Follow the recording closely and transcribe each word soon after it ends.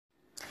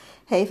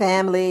Hey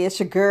family, it's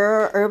your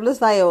girl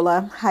Herbalist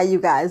Viola. How you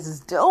guys is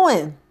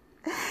doing?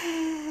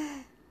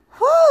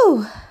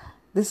 Whew!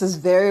 This is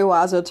Very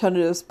Wise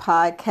Alternatives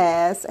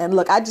podcast. And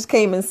look, I just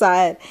came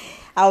inside.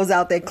 I was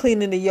out there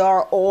cleaning the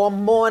yard all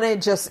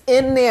morning, just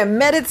in there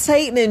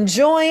meditating,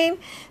 enjoying.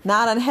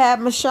 Now I done had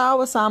my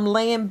shower, so I'm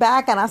laying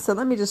back. And I said,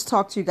 let me just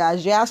talk to you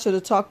guys. Yeah, I should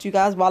have talked to you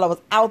guys while I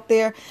was out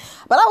there.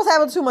 But I was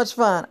having too much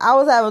fun.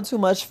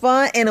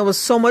 And it was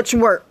so much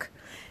work.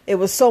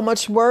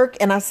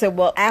 And I said,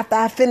 well, after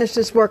I finish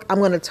this work, I'm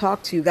going to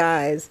talk to you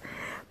guys.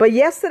 But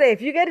yesterday,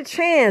 if you get a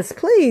chance,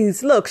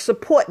 please look,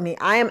 support me.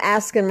 I am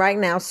asking right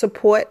now,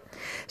 support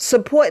the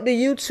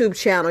YouTube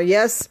channel.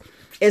 Yes,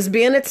 it's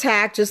being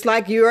attacked. Just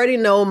like you already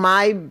know,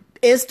 my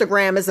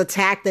Instagram is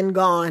attacked and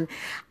gone.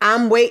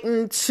 I'm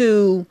waiting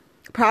to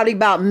probably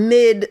about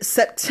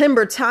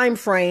mid-September time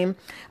frame.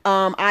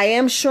 I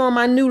am showing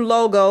my new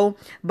logo,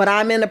 but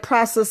I'm in the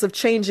process of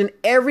changing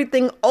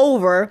everything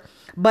over.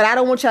 But I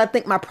don't want y'all to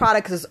think my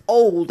product is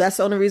old. That's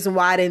the only reason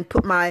why I didn't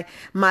put my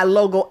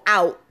logo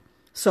out.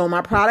 So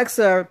my products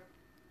are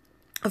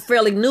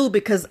fairly new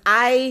because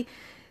I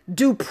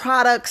do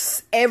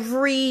products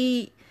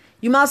you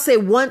might say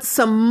once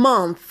a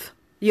month.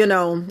 You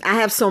know, I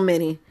have so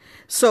many.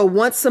 So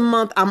once a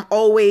month, I'm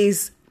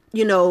always,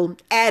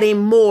 adding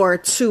more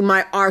to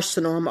my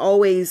arsenal. I'm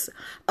always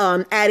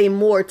adding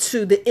more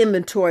to the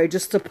inventory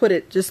just to put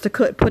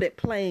it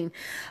plain.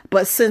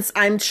 But since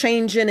I'm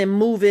changing and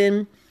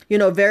moving,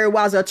 Very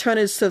Wise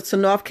Alternatives to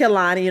North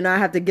Carolina. I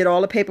have to get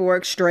all the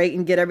paperwork straight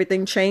and get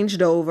everything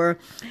changed over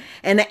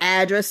and the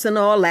address and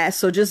all that.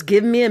 So just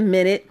give me a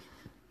minute.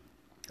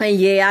 And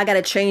yeah, I got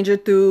to change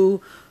it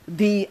through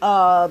the,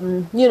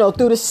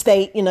 through the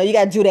state. You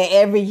got to do that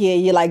every year.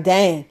 You're like,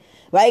 dang,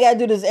 why you got to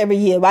do this every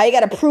year? Why you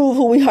got to prove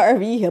who we are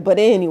every year? But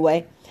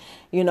anyway,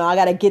 I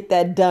got to get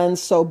that done.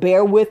 So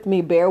bear with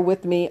me.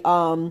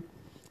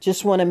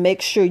 Just want to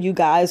make sure you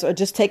guys are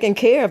just taken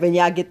care of and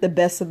y'all get the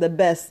best of the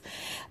best.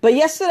 But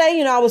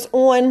yesterday, I was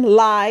on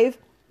live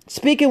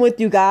speaking with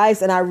you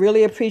guys, and I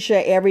really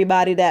appreciate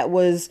everybody that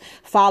was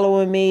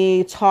following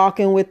me,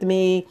 talking with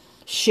me,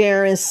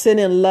 sharing,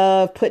 sending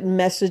love, putting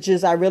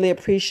messages. I really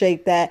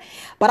appreciate that.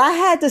 But I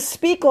had to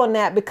speak on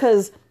that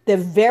because the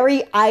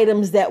very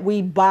items that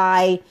we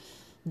buy,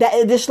 that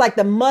it's like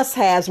the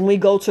must-haves when we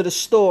go to the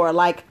store,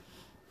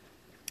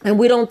 and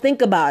we don't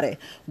think about it.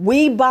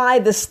 We buy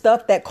the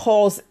stuff that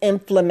causes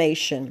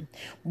inflammation.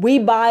 We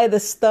buy the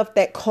stuff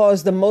that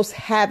causes the most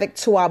havoc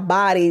to our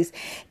bodies,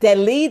 that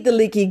lead the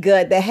leaky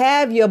gut, that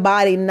have your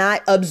body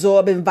not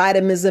absorbing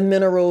vitamins and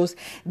minerals.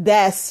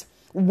 It's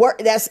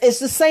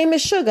the same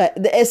as sugar.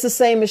 It's the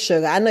same as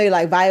sugar. I know you're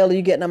like, Viola,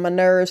 you're getting on my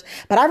nerves,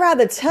 but I'd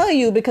rather tell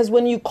you, because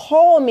when you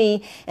call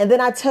me and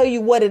then I tell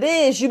you what it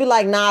is, you be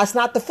like, nah, it's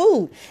not the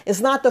food. It's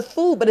not the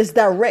food, but it's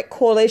direct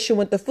correlation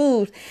with the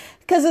food.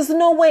 Because there's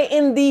no way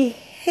in the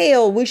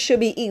hell we should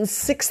be eating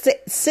 6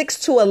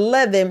 to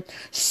 11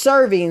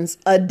 servings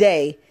a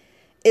day.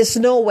 It's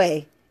no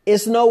way.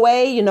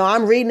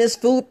 I'm reading this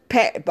food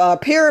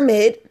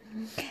pyramid,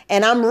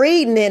 and I'm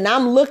reading it and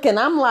I'm looking.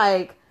 I'm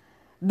like,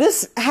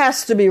 this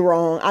has to be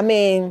wrong. I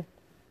mean,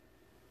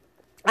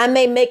 I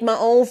may make my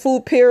own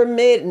food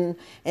pyramid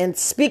and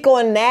speak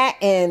on that.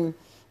 And,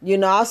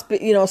 I'll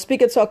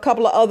speaking to a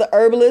couple of other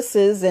herbalists,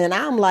 and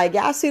I'm like,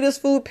 y'all see this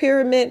food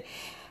pyramid?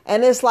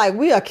 And it's like,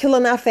 we are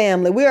killing our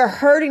family. We are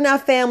hurting our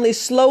family,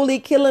 slowly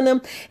killing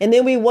them. And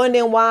then we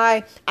wondering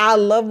why our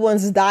loved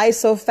ones die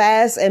so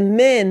fast. And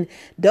men,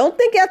 don't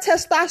think your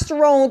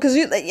testosterone, because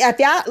if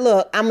y'all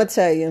look, I'm going to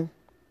tell you.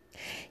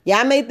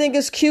 Y'all may think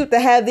it's cute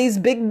to have these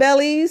big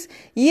bellies.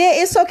 Yeah,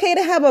 it's okay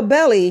to have a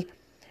belly.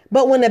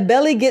 But when the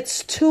belly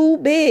gets too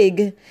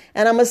big,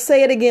 and I'm going to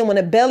say it again, when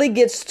the belly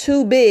gets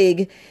too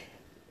big,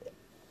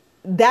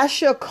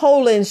 that's your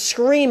colon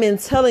screaming,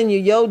 telling you,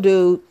 yo,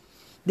 dude,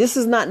 this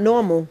is not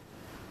normal.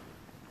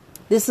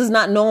 This is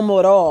not normal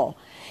at all.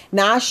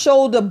 Now, I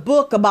showed a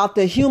book about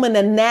the human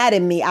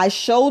anatomy. I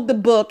showed the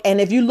book.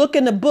 And if you look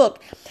in the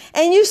book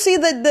and you see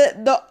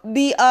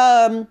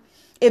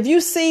if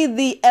you see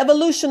the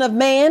evolution of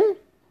man,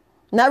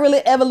 not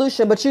really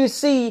evolution, but you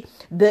see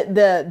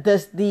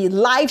the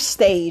life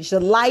stage, the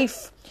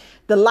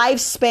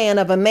lifespan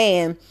of a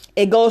man,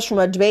 it goes from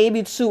a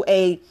baby to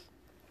a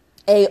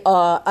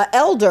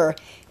elder,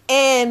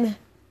 and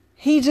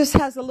he just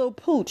has a little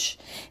pooch.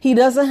 He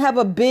doesn't have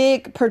a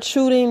big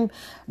protruding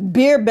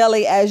beer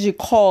belly, as you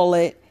call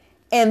it.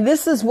 And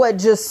this is what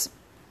just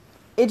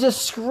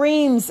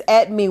screams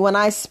at me when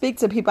I speak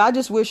to people. I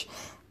just wish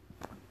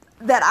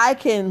that I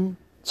can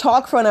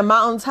talk from a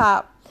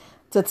mountaintop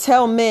to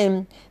tell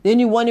men. Then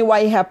you wonder why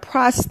you have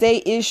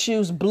prostate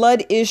issues,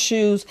 blood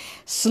issues,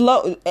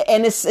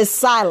 and it's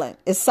silent.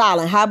 It's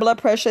silent. High blood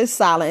pressure is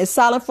silent. It's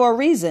silent for a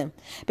reason,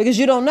 because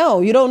you don't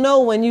know. You don't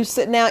know when you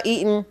sit down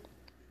eating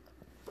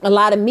a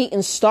lot of meat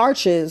and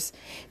starches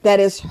that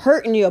is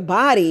hurting your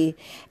body,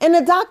 and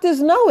the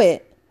doctors know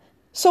it.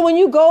 So when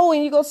you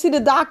go see the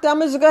doctor, I'm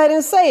just go ahead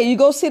and say it. You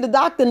go see the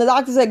doctor, and the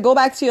doctor said, go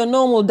back to your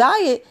normal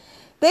diet.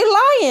 They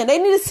lying. They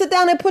need to sit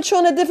down and put you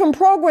on a different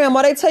program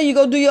or they tell you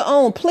go do your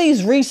own.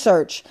 Please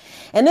research.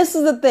 And this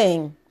is the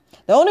thing.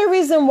 The only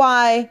reason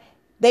why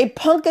they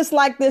punk us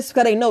like this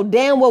because they know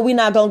damn well we're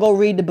not going to go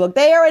read the book.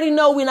 They already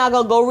know we're not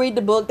going to go read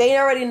the book. They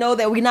already know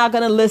that we're not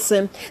going to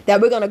listen, that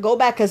we're going to go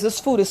back because this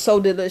food is so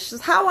delicious.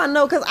 How I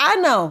know? Because I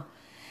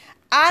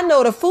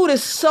know the food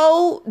is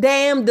so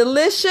damn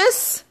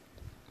delicious.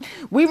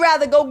 We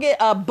rather go get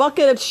a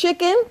bucket of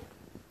chicken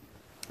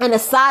and a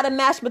side of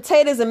mashed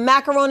potatoes and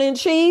macaroni and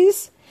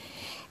cheese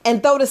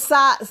and throw the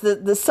sides,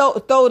 the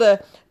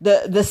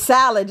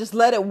salad, just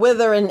let it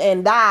wither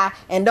and die,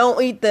 and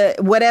don't eat the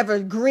whatever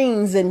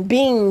greens and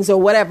beans or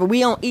whatever.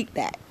 We don't eat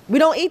that. We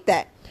don't eat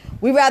that.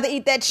 We rather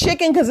eat that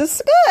chicken because it's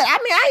good. I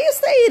mean, I used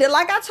to eat it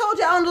like I told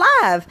you on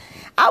live.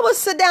 I would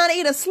sit down and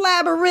eat a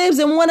slab of ribs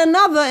and one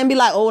another and be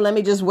like, oh, let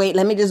me just wait.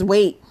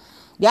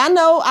 Y'all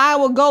know I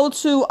will go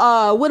to,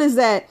 what is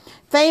that?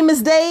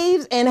 Famous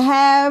Dave's and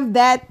have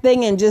that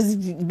thing and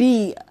just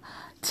be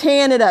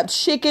tearing it up.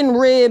 Chicken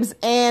ribs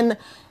and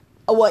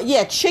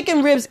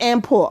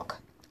pork.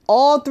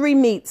 All three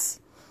meats.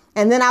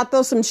 And then I'll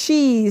throw some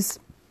cheese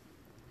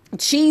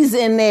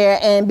in there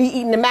and be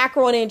eating the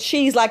macaroni and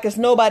cheese like it's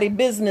nobody's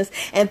business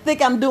and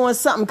think I'm doing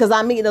something because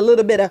I'm eating a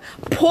little bit of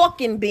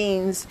pork and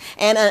beans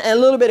and a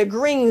little bit of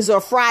greens or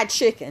fried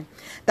chicken.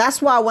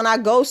 That's why when I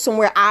go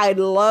somewhere, I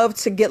love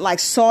to get like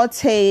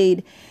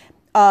sauteed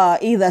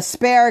either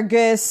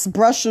asparagus,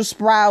 Brussels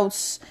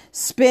sprouts,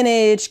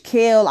 spinach,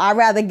 kale. I'd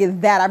rather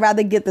get that. I'd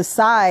rather get the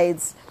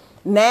sides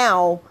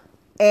now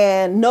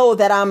and know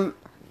that I'm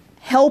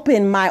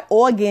helping my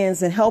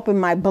organs and helping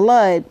my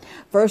blood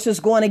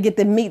versus going to get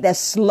the meat that's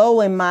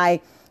slowing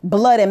my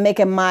blood and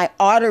making my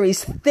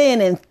arteries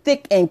thin and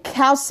thick and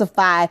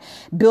calcified,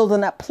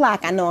 building up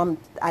plaque. I know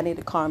I need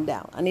to calm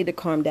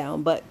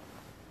down. But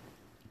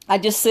I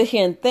just sit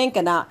here and think,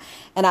 and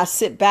I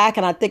sit back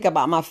and I think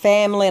about my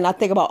family and I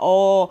think about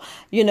all,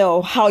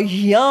 how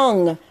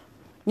young,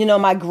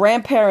 my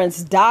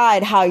grandparents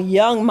died, how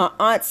young my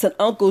aunts and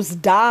uncles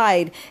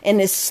died,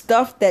 and it's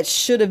stuff that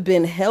should have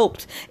been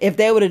helped if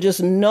they would have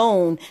just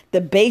known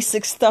the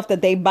basic stuff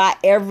that they buy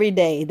every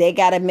day. They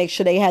got to make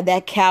sure they have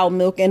that cow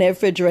milk in their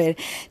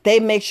refrigerator. They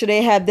make sure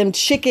they have them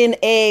chicken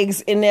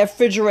eggs in their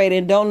refrigerator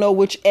and don't know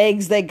which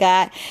eggs they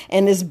got.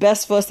 And it's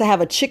best for us to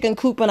have a chicken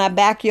coop in our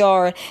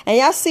backyard. And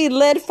y'all see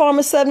Lead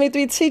Farmer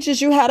 73 teaches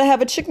you how to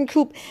have a chicken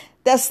coop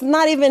that's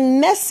not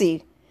even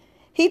messy.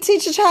 He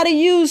teaches how to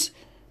use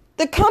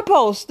the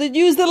compost, to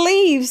use the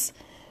leaves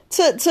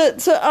to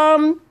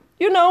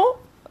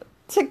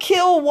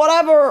kill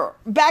whatever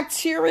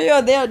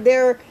bacteria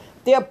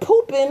they're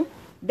pooping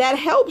that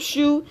helps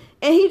you.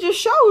 And he just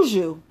shows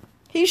you.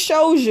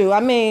 I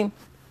mean,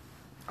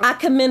 I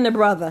commend the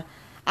brother.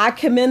 I'm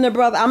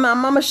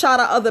going to shout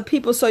out other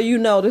people so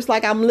just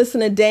like I'm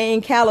listening to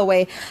Dane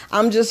Calloway.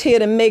 I'm just here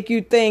to make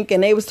you think.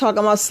 And they was talking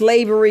about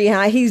slavery,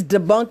 how he's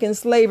debunking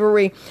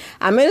slavery.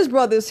 I mean, his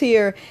brother's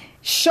here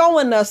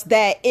showing us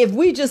that if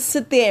we just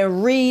sit there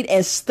and read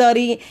and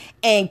study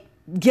and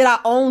get our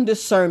own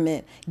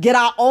discernment, get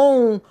our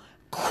own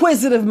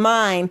inquisitive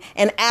mind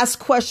and ask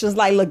questions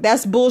like, look,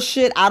 that's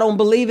bullshit. I don't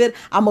believe it.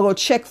 I'm going to go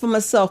check for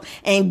myself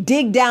and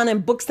dig down in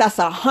books that's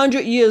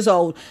 100 years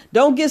old.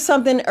 Don't get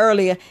something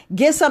earlier.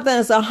 Get something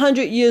that's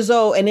 100 years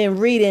old and then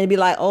read it and be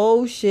like,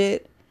 oh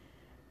shit,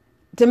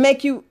 to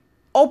make you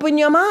open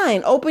your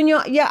mind, open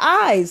your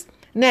eyes.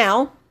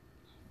 Now,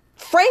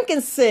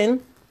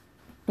 frankincense,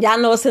 y'all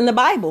know it's in the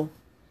Bible.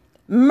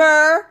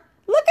 Myrrh.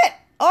 Look at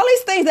all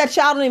these things that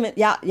y'all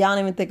don't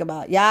even think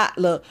about. Y'all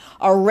look,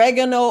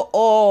 oregano,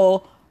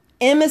 oil,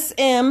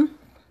 MSM,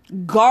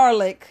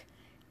 garlic.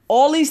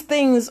 All these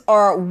things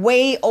are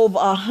way over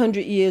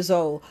 100 years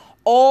old.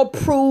 All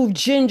prove,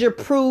 ginger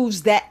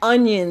proves that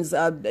onions,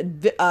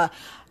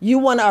 you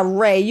want an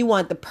array. You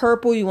want the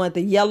purple, you want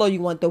the yellow,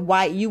 you want the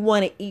white. You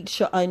want to eat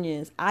your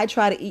onions. I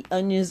try to eat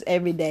onions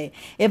every day.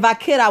 If I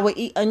could, I would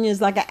eat onions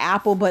like an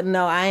apple, but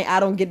no, I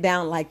don't get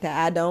down like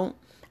that. I don't.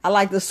 I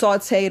like to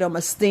saute them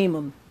or steam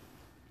them.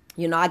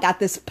 I got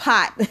this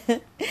pot.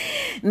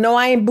 No,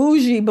 I ain't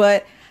bougie,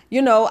 but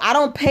I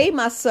don't pay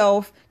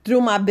myself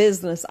through my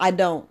business. I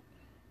don't.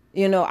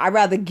 I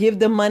rather give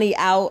the money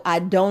out. I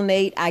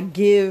donate. I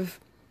give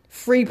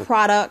free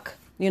product.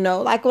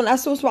 Like when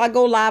that's why I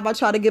go live, I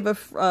try to give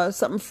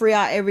something free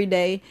out every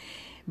day.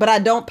 But I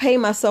don't pay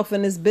myself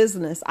in this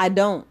business. I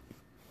don't.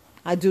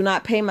 I do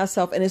not pay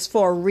myself. And it's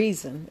for a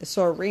reason. It's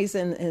for a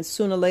reason. And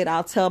sooner or later,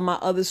 I'll tell my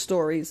other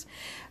stories.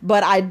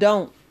 But I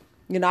don't.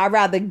 I'd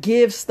rather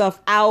give stuff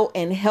out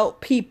and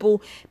help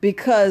people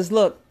because,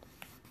 look,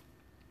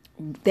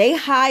 they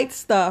hide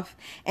stuff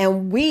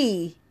and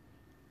we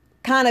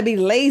kind of be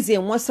lazy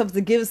and want stuff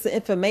to give us the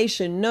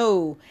information.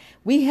 No,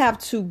 we have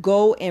to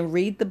go and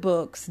read the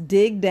books,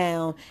 dig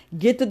down,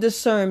 get the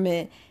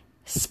discernment,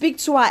 speak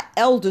to our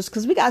elders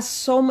because we got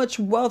so much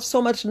wealth,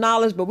 so much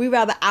knowledge, but we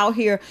rather out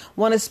here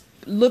want to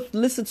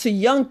listen to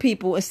young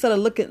people instead of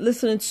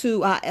listening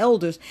to our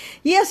elders.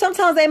 Yeah,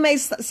 sometimes they may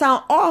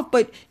sound off,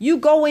 but you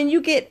go and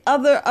you get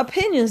other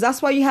opinions.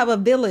 That's why you have a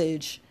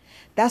village.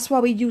 That's why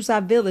we use our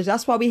village.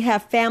 That's why we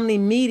have family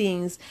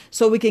meetings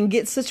so we can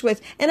get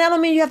situated. And I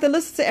don't mean you have to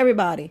listen to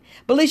everybody,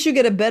 but at least you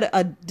get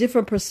a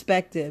different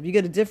perspective. You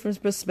get a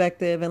different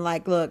perspective. And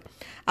like, look,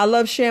 I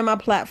love sharing my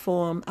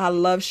platform.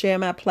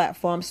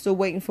 I'm still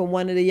waiting for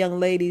one of the young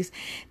ladies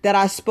that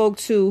I spoke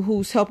to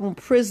who's helping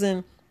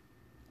prison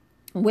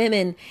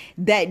women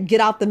that get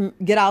out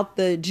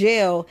the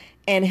jail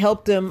and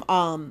help them,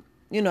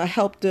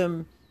 help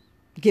them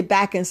get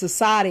back in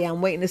society.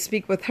 I'm waiting to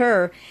speak with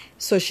her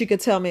so she could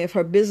tell me if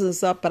her business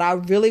is up. But I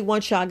really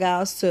want y'all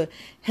guys to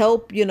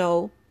help,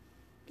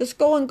 just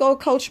go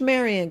Coach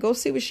Marion, go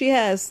see what she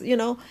has.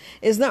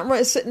 It's nothing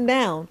wrong sitting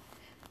down.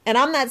 And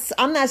I'm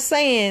not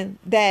saying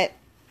that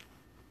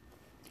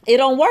it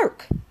don't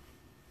work.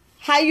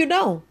 How you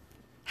know?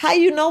 How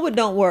you know it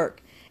don't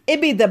work?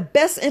 It'd be the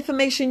best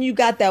information you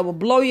got that will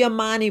blow your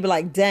mind. You'd be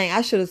like, dang,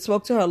 I should have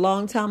spoke to her a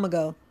long time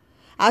ago.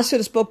 I should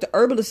have spoke to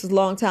herbalists a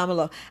long time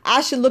ago.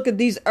 I should look at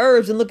these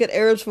herbs and look at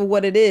herbs for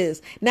what it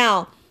is.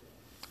 Now,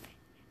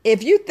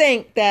 if you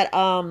think that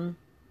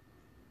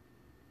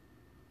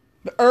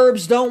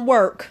herbs don't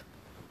work,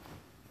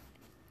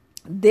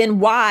 then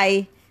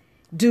why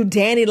do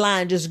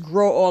dandelion just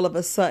grow all of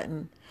a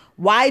sudden?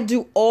 Why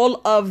do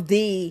all of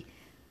the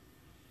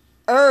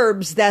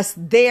herbs that's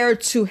there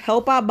to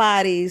help our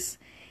bodies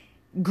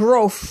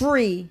grow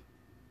free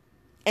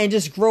and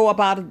just grow up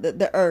out of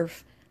the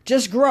earth?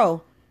 Just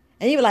grow.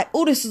 And you're like,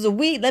 oh, this is a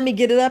weed. Let me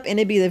get it up. And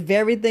it'd be the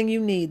very thing you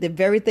need. The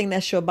very thing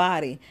that's your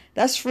body.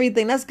 That's free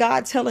thing. That's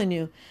God telling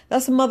you.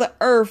 That's Mother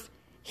Earth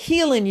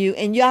healing you.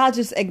 And y'all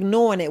just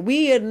ignoring it.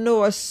 We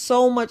ignore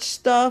so much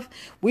stuff.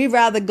 We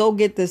rather go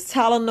get this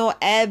Tylenol,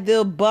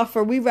 Advil,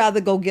 buffer. We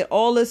rather go get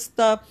all this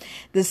stuff,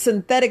 the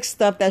synthetic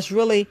stuff that's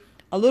really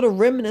a little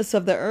remnants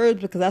of the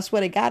herbs, because that's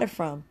where they got it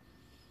from.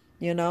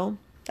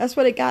 That's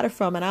where they got it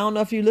from. And I don't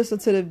know if you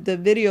listened to the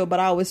video, but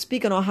I was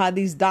speaking on how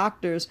these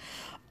doctors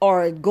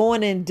are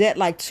going in debt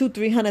like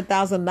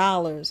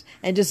 $200,000-$300,000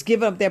 and just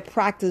giving up their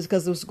practice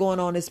because of what's going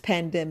on this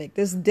pandemic.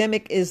 This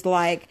demic is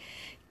like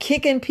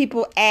kicking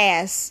people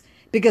ass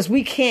because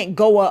we can't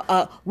go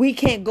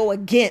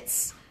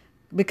against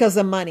because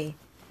of money.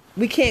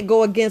 We can't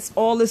go against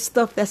all this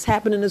stuff that's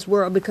happening in this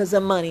world because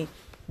of money,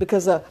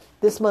 because of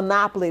this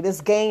monopoly, this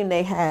game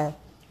they have,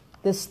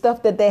 this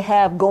stuff that they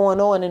have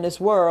going on in this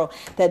world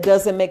that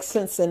doesn't make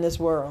sense in this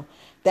world.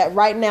 That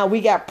right now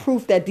we got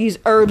proof that these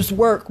herbs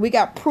work. We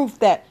got proof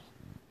that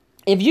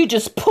if you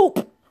just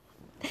poop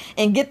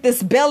and get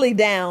this belly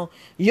down,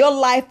 your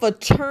life will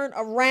turn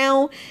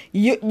around.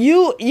 You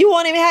won't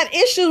even have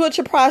issues with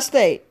your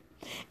prostate.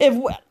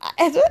 Like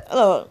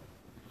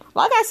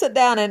I sit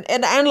down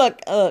and look,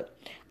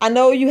 I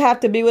know you have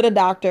to be with a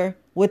doctor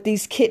with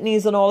these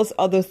kidneys and all this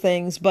other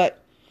things,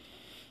 but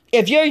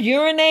if you're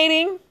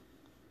urinating,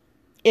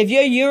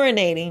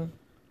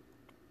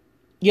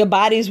 your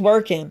body's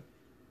working.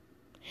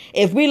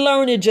 If we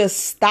learn to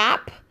just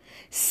stop,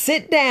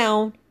 sit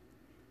down,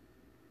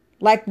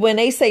 like when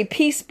they say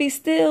peace be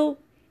still,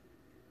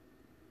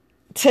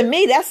 to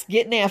me, that's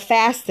getting there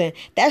fasting.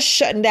 That's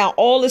shutting down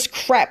all this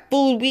crap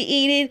food we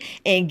eating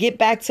and get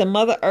back to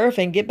Mother Earth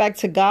and get back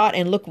to God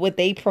and look what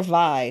they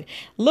provide.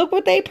 Look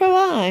what they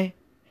provide.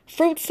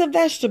 Fruits and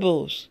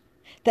vegetables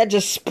that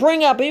just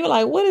spring up and you're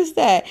like, what is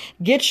that?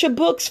 Get your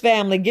books,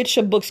 family. Get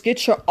your books.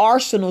 Get your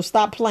arsenal.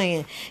 Stop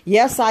playing.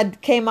 Yes, I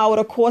came out with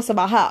a course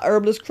about how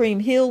herbalist cream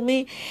healed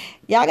me.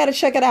 Y'all got to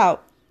check it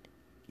out.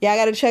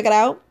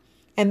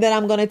 And then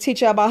I'm going to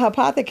teach you about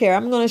apothecary.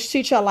 I'm going to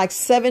teach you like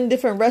 7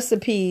 different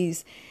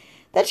recipes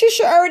that you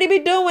should already be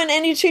doing.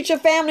 And you teach your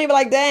family, be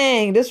like,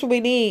 dang, this is what we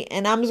need.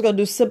 And I'm just going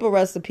to do simple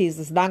recipes.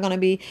 It's not going to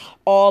be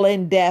all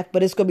in depth,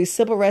 but it's going to be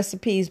simple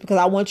recipes because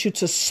I want you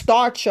to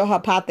start your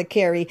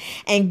apothecary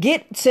and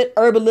get to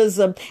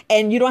herbalism.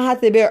 And you don't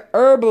have to be an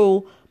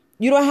herbal.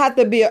 You don't have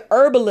to be an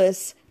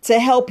herbalist to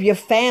help your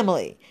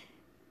family.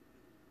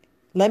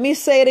 Let me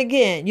say it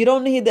again. You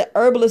don't need the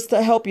herbalist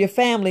to help your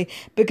family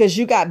because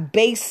you got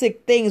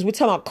basic things. We're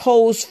talking about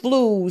colds,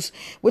 flus.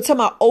 We're talking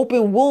about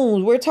open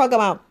wounds. We're talking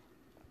about,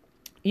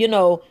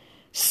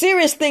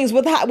 serious things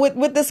with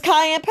this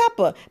cayenne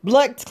pepper,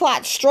 blood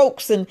clot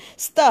strokes and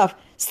stuff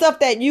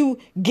that you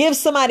give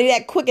somebody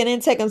that quick and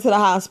then take them to the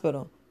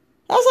hospital.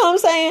 That's what I'm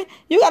saying.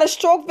 You got a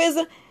stroke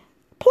visit,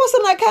 pour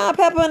some of that cayenne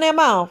pepper in their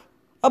mouth.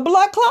 A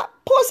blood clot,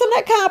 pour some of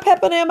that cayenne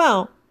pepper in their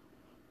mouth.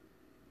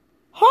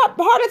 Heart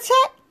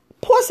attack,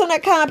 pour some of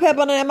that cayenne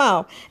pepper in their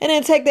mouth and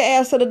then take their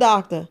ass to the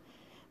doctor.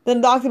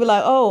 Then the doctor be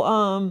like,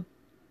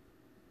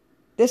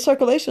 their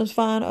circulation's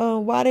fine.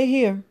 Why they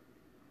here?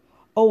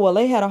 Oh, well,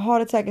 they had a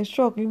heart attack and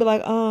stroke. You'd be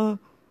like,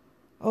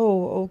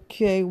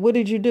 okay. What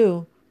did you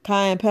do?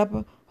 Cayenne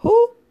pepper?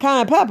 Who?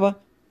 Cayenne pepper?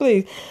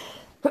 Please.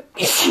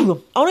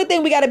 Only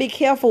thing we got to be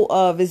careful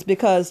of is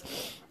because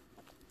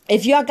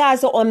if y'all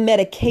guys are on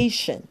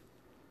medication,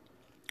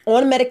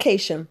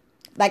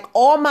 like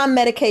all my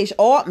medications,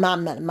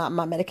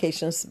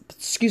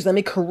 let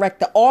me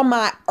correct that. All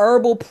my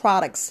herbal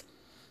products,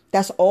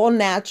 that's all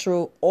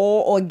natural,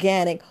 all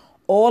organic,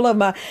 all of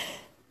my,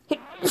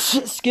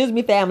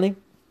 family.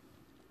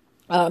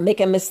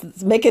 making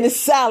this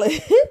salad.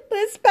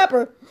 It's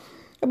pepper.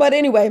 But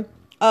anyway,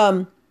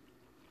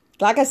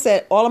 like I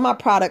said, all of my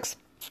products,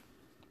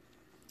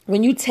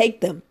 when you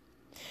take them,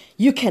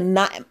 you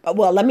cannot,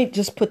 well, let me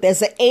just put,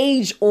 there's an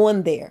age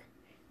on there.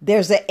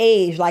 There's an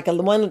age, like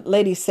one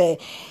lady said,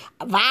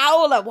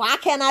 Viola, why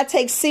can't I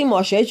take sea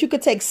moss? Yes, you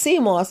could take sea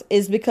moss,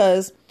 is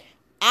because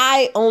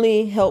I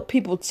only help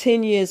people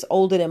 10 years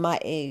older than my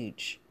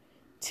age.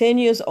 10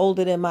 years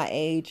older than my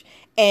age.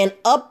 And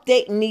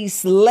updating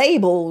these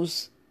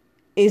labels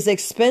is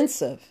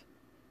expensive.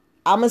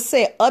 I'm going to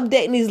say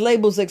updating these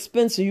labels is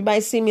expensive. You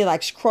might see me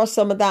like cross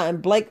some of that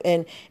and blank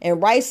and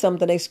write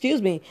something,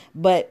 excuse me.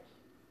 But,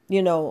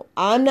 you know,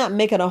 I'm not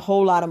making a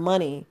whole lot of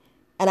money.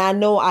 And I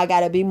know I got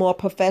to be more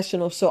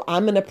professional. So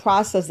I'm in the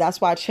process. That's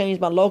why I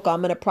changed my logo.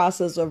 I'm in the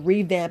process of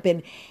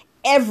revamping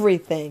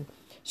everything.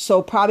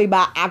 So probably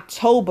by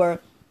October,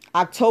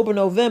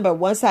 November,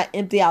 once I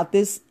empty out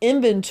this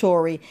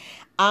inventory,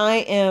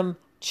 I am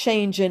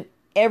changing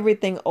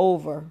everything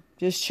over.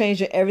 Just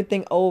changing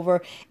everything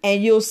over.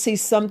 And you'll see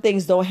some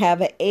things don't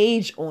have an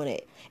age on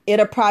it.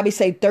 It'll probably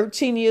say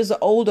 13 years or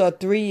older or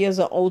 3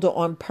 years or older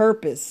on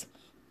purpose.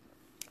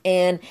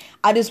 And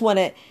I just want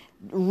to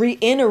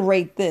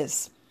reiterate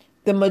this.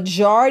 The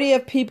majority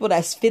of people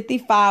that's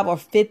 55 or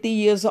 50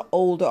 years or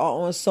older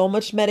are on so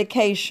much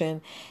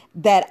medication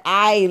that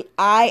I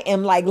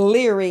am like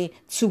leery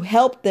to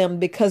help them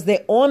because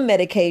they're on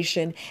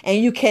medication,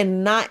 and you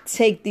cannot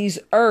take these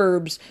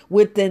herbs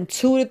within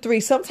 2 to 3,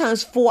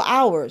 sometimes 4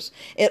 hours.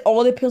 It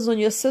all depends on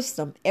your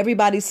system.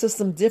 Everybody's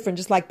system different,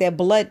 just like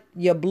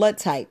your blood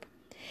type.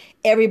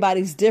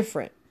 Everybody's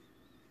different.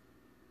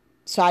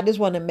 So I just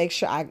want to make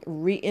sure I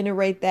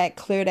reiterate that,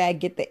 clear that,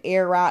 get the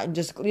air out, and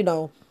just, we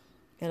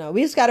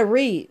just got to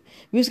read.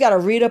 We just got to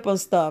read up on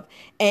stuff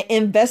and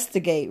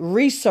investigate,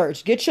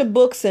 research, get your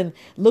books and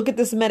look at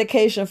this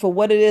medication for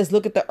what it is.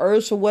 Look at the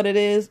herbs for what it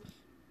is.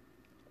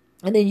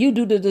 And then you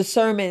do the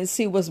discernment and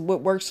see what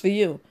works for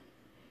you.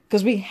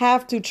 Because we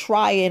have to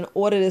try in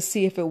order to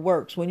see if it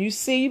works. When you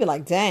see, you be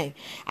like, dang,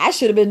 I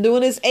should have been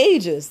doing this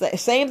ages. The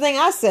same thing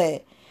I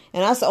said.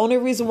 And that's the only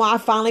reason why I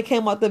finally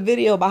came out the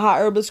video about how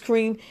Herbalist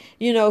Cream,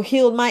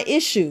 healed my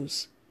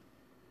issues.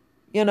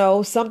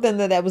 Something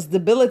that was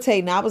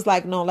debilitating. I was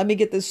like, no, let me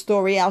get this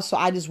story out. So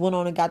I just went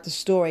on and got the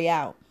story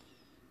out.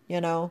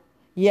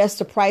 Yes,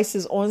 the price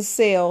is on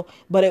sale,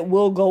 but it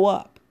will go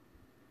up.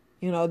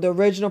 The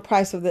original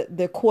price of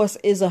the course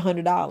is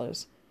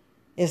 $100.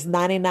 It's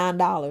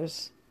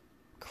 $99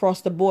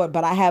 across the board,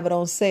 but I have it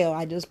on sale.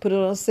 I just put it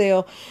on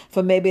sale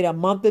for maybe a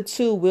month or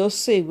two. We'll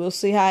see. We'll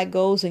see how it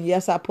goes. And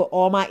yes, I put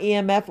all my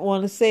EMF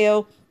on the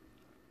sale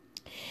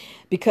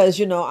because,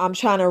 I'm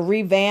trying to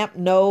revamp.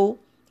 No,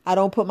 I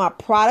don't put my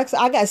products.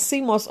 I got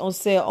CMOS on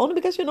sale only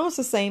because, it's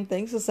the same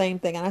thing. It's the same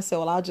thing. And I said,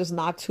 well, I'll just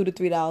knock $2 to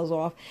 $3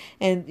 off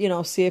and,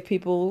 see if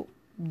people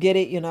get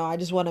it. I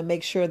just want to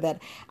make sure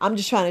that I'm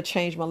just trying to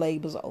change my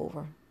labels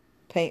over.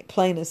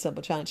 Plain and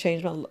simple, trying to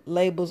change my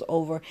labels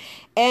over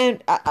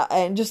and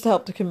just to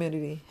help the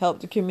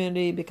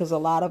community because a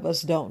lot of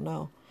us don't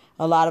know.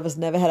 A lot of us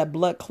never had a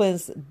blood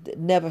cleanse,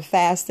 never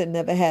fasted,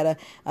 never had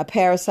a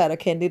parasite or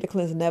candida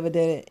cleanse, never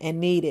did it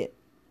and need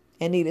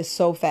it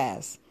so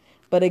fast.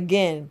 But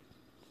again,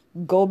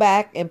 go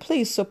back and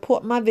please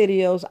support my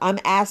videos. I'm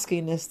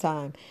asking this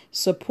time.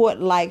 Support,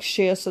 like,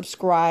 share,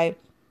 subscribe.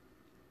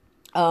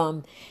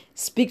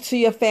 Speak to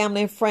your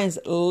family and friends.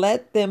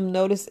 Let them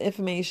know this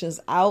information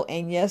is out.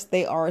 And yes,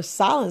 they are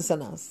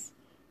silencing us.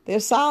 They're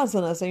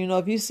silencing us. And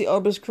if you see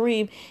Herbalist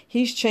Cream,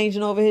 he's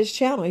changing over his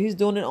channel. He's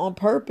doing it on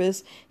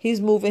purpose. He's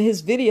moving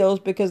his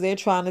videos because they're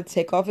trying to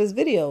take off his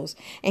videos.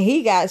 And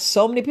he got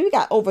so many people. He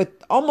got over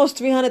almost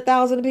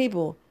 300,000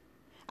 people.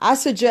 I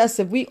suggest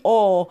if we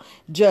all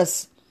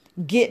just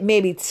get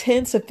maybe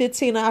 10 to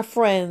 15 of our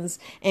friends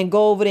and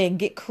go over there and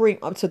get Cream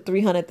up to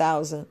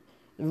 300,000,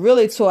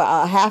 really to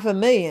a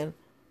 500,000.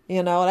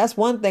 That's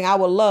one thing I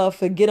would love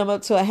for get them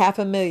up to a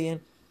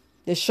 500,000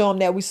 to show them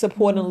that we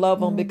support and love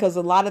them because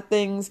a lot of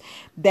things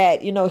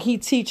that, he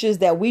teaches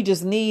that we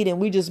just need and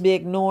we just be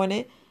ignoring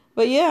it.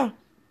 But yeah,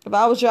 if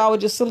I was you, I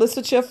would just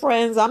solicit your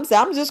friends. I'm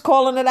just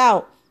calling it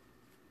out.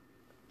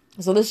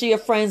 Solicit your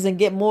friends and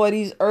get more of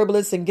these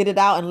herbalists and get it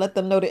out and let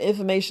them know the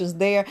information's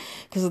there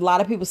because a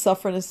lot of people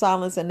suffering in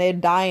silence and they're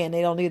dying.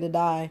 They don't need to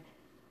die.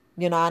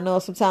 I know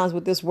sometimes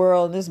with this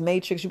world and this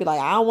matrix, you be like,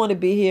 I don't want to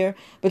be here,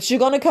 but you're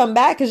going to come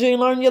back because you ain't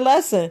learned your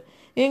lesson.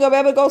 You ain't going to be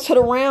able to go to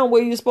the round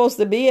where you're supposed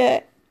to be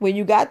at, where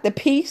you got the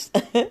peace.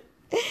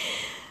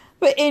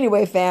 But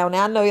anyway, fam,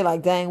 now I know you're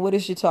like, dang, what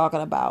is she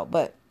talking about?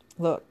 But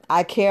look,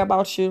 I care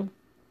about you.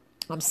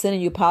 I'm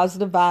sending you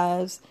positive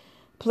vibes.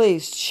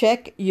 Please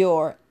check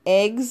your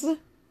eggs.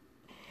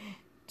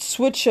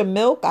 Switch your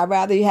milk. I'd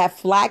rather you have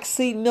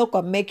flaxseed milk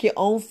or make your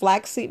own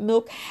flaxseed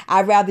milk.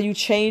 I'd rather you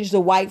change the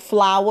white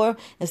flour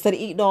instead of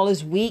eating all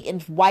this wheat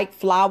and white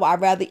flour.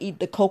 I'd rather eat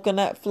the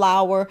coconut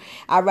flour.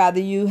 I'd rather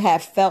you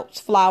have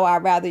Phelps flour.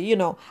 I'd rather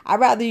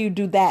you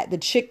do that. The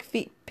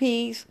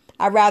chickpeas.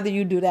 I'd rather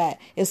you do that.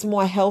 It's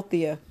more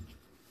healthier.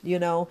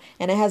 and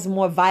it has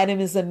more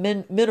vitamins and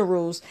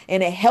minerals,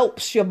 and it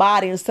helps your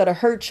body instead of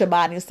hurt your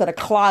body, instead of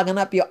clogging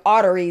up your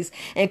arteries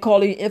and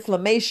causing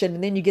inflammation.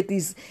 And then you get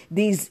these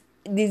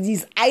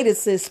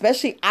itises,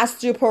 especially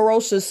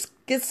osteoporosis,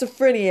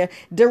 schizophrenia,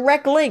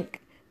 direct link.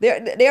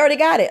 They already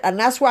got it. And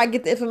that's where I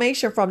get the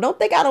information from. Don't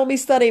think I don't be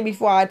studying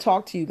before I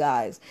talk to you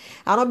guys.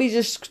 I don't be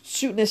just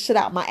shooting this shit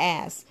out my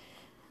ass.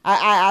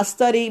 I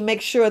study,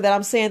 make sure that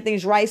I'm saying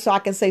things right so I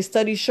can say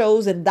study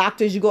shows, and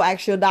doctors, you go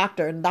ask your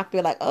doctor, and the doctor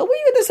be like, oh, where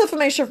you get this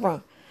information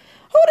from?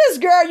 Who this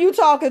girl you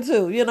talking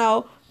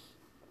to?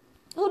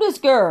 Who this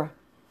girl?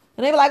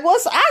 And they be like, well,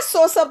 I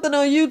saw something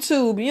on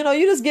YouTube.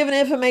 You just giving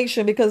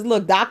information because,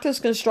 look,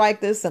 doctors can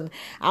strike this, and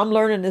I'm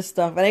learning this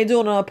stuff. And they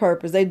doing it on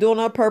purpose. They doing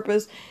it on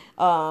purpose.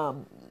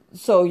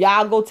 So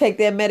y'all go take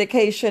their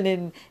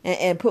medication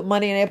and put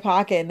money in their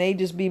pocket, and they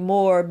just being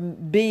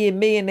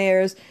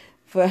millionaires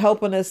for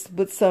helping us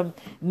with some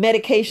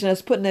medication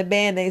that's putting a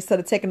band-aid instead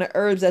of taking the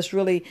herbs that's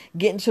really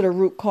getting to the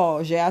root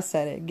cause. Yeah, I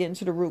said it, getting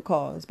to the root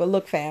cause. But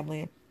look,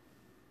 family,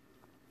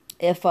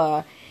 if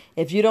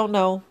you don't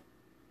know,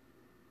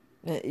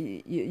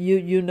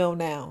 you know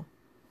now.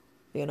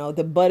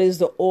 The butters,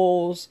 the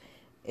oils,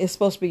 it's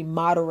supposed to be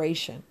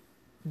moderation.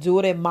 Do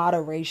it in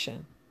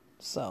moderation.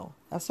 So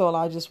that's all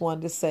I just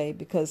wanted to say,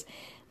 because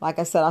like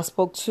I said, I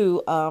spoke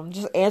to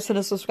just answering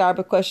the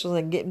subscriber questions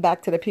and getting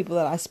back to the people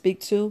that I speak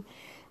to.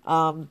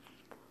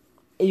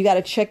 You got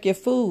to check your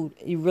food.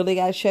 You really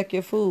got to check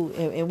your food.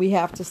 And we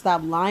have to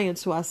stop lying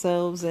to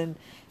ourselves, and,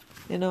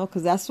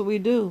 because that's what we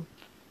do.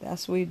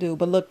 That's what we do.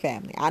 But look,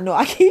 family, I know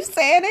I keep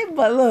saying it,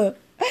 but look,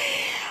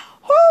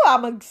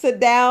 I'm going to sit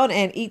down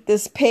and eat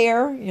this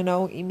pear,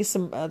 eat me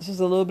some, just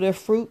a little bit of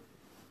fruit,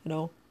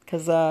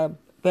 because,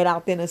 been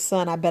out there in the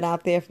sun. I've been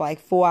out there for like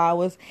 4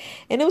 hours,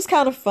 and it was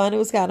kind of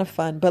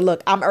fun. But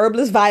look, I'm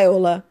Herbalist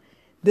Viola.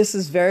 This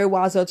is Very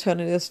Wise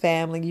Alternatives,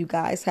 family. You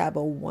guys have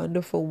a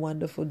wonderful,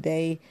 wonderful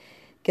day.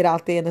 Get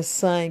out there in the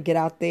sun. Get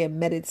out there and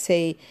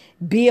meditate.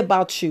 Be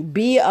about you.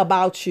 Be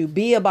about you.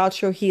 Be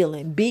about your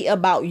healing. Be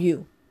about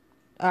you.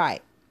 All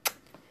right.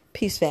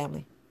 Peace,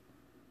 family.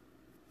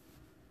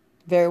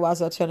 Very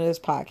Wise Alternatives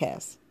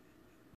podcast.